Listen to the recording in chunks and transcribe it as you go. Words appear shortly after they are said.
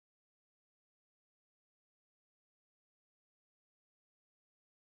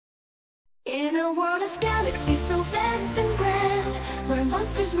In a world of galaxies so vast and grand, where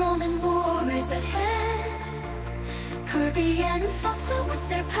monsters roam and war is at hand, Kirby and Foxa with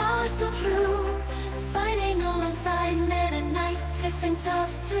their powers so true, fighting alongside Meta Knight, Tiff and Tuff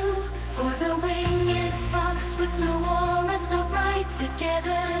too. For the winged fox with blue aura so bright,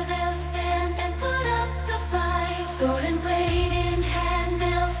 together they'll stand and put up the fight. Sword and blade in hand,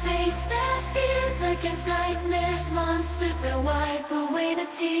 they'll face their fears against nightmares, monsters, they'll wipe away the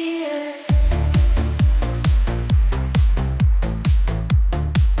tears.